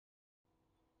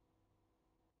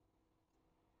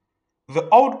The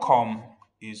outcome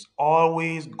is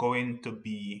always going to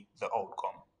be the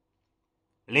outcome.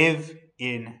 Live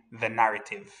in the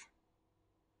narrative.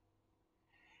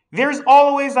 There is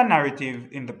always a narrative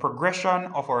in the progression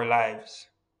of our lives.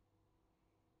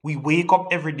 We wake up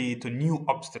every day to new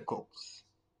obstacles,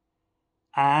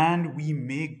 and we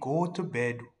may go to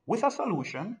bed with a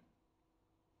solution,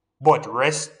 but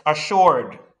rest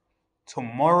assured,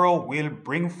 tomorrow will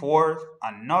bring forth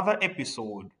another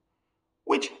episode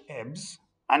which ebbs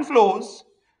and flows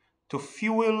to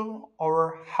fuel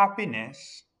our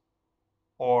happiness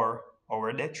or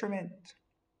our detriment.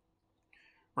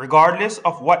 Regardless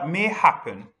of what may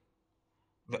happen,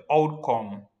 the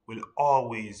outcome will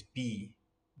always be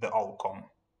the outcome.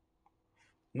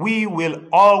 We will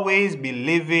always be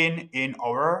living in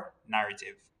our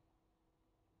narrative.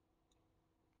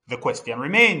 The question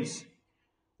remains,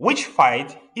 which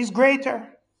fight is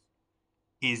greater?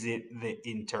 Is it the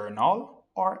internal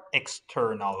or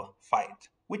external fight?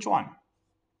 Which one?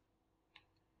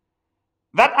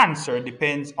 That answer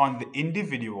depends on the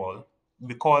individual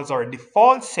because our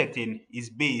default setting is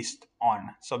based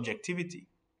on subjectivity.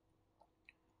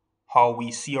 How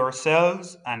we see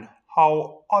ourselves and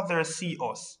how others see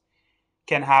us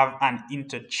can have an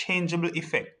interchangeable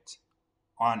effect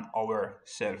on our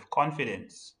self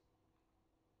confidence.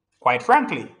 Quite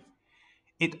frankly,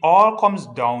 it all comes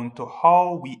down to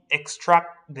how we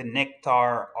extract the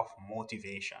nectar of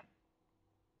motivation.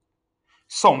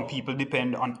 Some people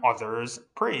depend on others'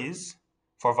 praise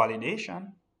for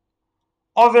validation.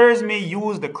 Others may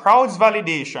use the crowd's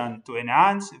validation to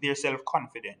enhance their self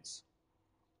confidence,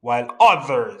 while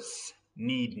others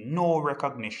need no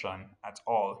recognition at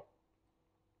all.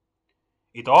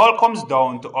 It all comes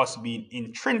down to us being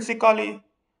intrinsically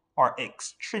or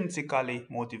extrinsically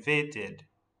motivated,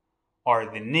 or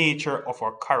the nature of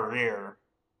our career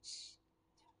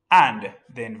and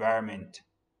the environment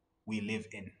we live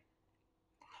in.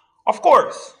 Of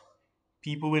course,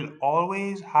 people will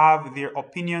always have their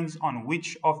opinions on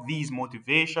which of these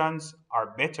motivations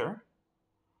are better,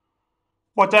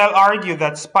 but I'll argue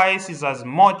that spice is as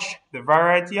much the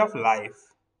variety of life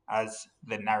as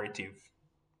the narrative.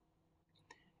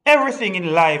 Everything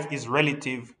in life is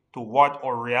relative to what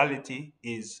our reality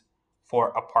is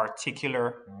for a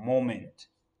particular moment.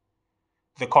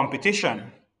 The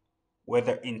competition,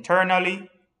 whether internally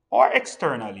or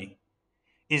externally,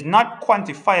 is not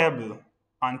quantifiable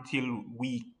until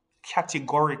we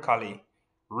categorically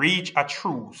reach a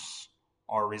truce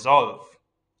or resolve.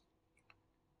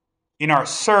 In our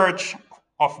search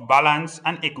of balance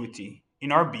and equity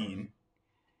in our being,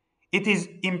 it is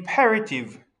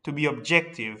imperative to be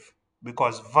objective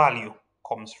because value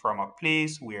comes from a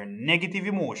place where negative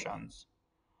emotions,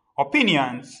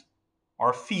 opinions,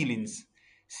 or feelings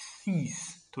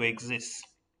cease to exist.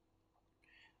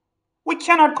 We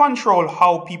cannot control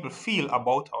how people feel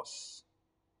about us,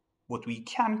 but we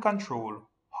can control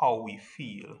how we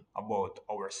feel about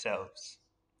ourselves.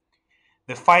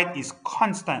 The fight is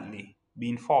constantly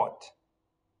being fought,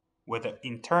 whether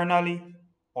internally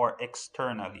or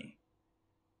externally.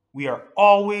 We are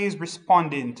always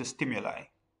responding to stimuli.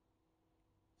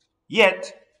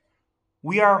 Yet,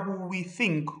 we are who we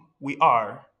think we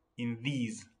are in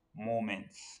these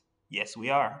moments. Yes, we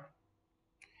are.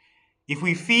 If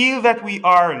we feel that we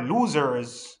are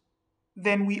losers,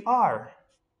 then we are.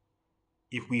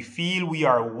 If we feel we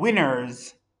are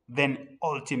winners, then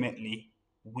ultimately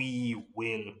we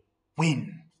will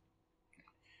win.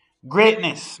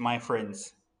 Greatness, my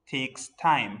friends, takes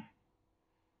time.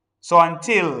 So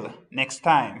until next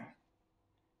time,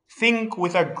 think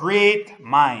with a great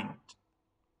mind.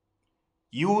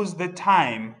 Use the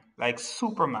time like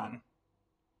Superman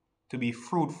to be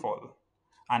fruitful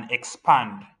and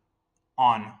expand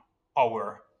on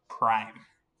our prime.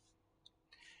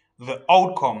 The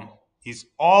outcome is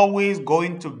always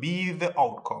going to be the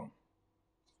outcome.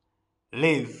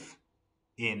 Live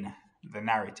in the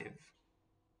narrative.